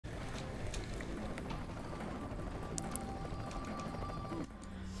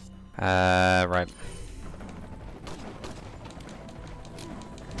Right.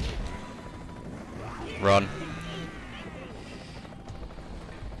 Run.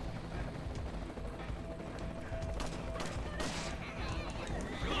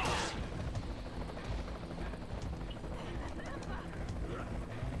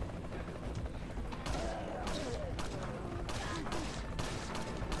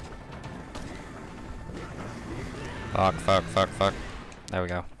 Fuck. There we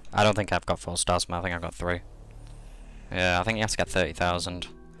go. I don't think I've got 4 stars, man. I think I've got 3. Yeah, I think you have to get 30,000.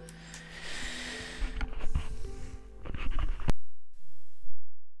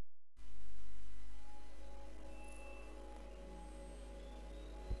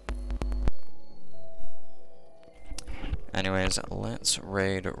 Anyways, let's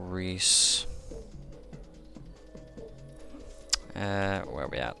raid Reese. Where are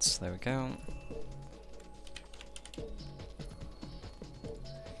we at? There we go.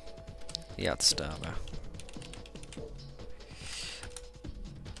 Yacht Starver.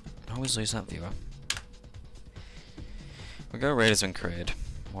 I always lose that viewer. We go raiders and create.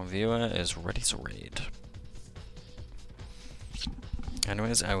 One viewer is ready to raid.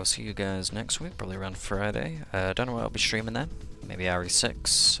 Anyways, I will see you guys next week, probably around Friday. Don't know what I'll be streaming then. Maybe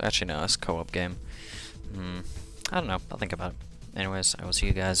RE6. Actually, no, it's a co-op game. I don't know. I'll think about it. Anyways, I will see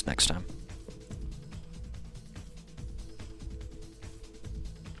you guys next time.